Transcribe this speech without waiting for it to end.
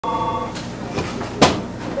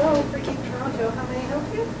Toronto. How may I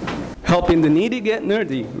help you? Helping the needy get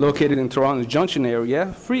nerdy. Located in Toronto's Junction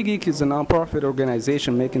area, Free Geek is a nonprofit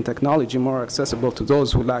organization making technology more accessible to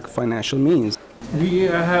those who lack financial means. We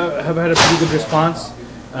have had a pretty good response.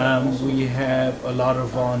 We have a lot of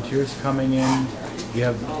volunteers coming in.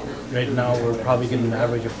 Right now we're probably getting an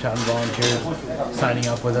average of 10 volunteers signing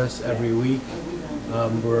up with us every week.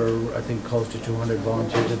 We're, I think, close to 200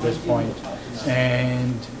 volunteers at this point,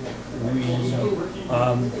 and we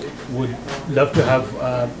would love to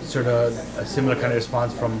have sort of a similar kind of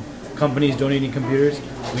response from companies donating computers.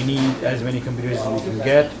 We need as many computers as we can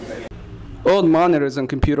get. Old monitors and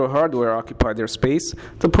computer hardware occupy their space.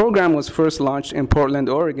 The program was first launched in Portland,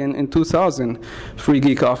 Oregon in 2000. Free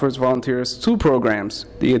Geek offers volunteers two programs,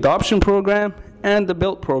 the Adoption Program and the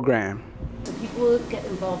Built Program. So people get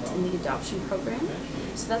involved in the adoption program.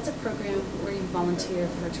 So that's a program where you volunteer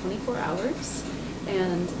for 24 hours.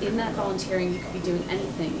 And in that volunteering, you could be doing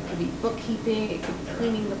anything. It could be bookkeeping, it could be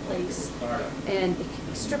cleaning the place, and it could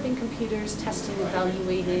be stripping computers, testing,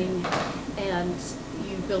 evaluating, and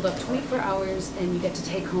you build up 24 hours and you get to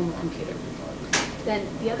take home a computer. Then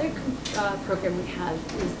the other program we have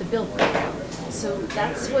is the Build program. So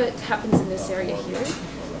that's what happens in this area here.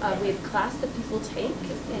 We have a class that people take,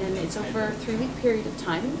 and it's over a 3-week period of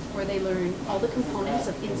time where they learn all the components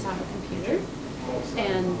of inside a computer,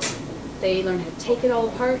 and they learn how to take it all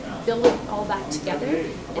apart, build it all back together,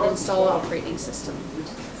 and install an operating system.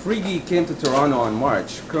 Free Geek came to Toronto in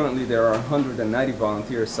March. Currently there are 190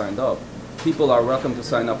 volunteers signed up. People are welcome to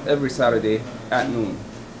sign up every Saturday at noon.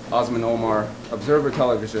 Ozman Omar, Observer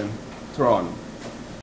Television, Toronto.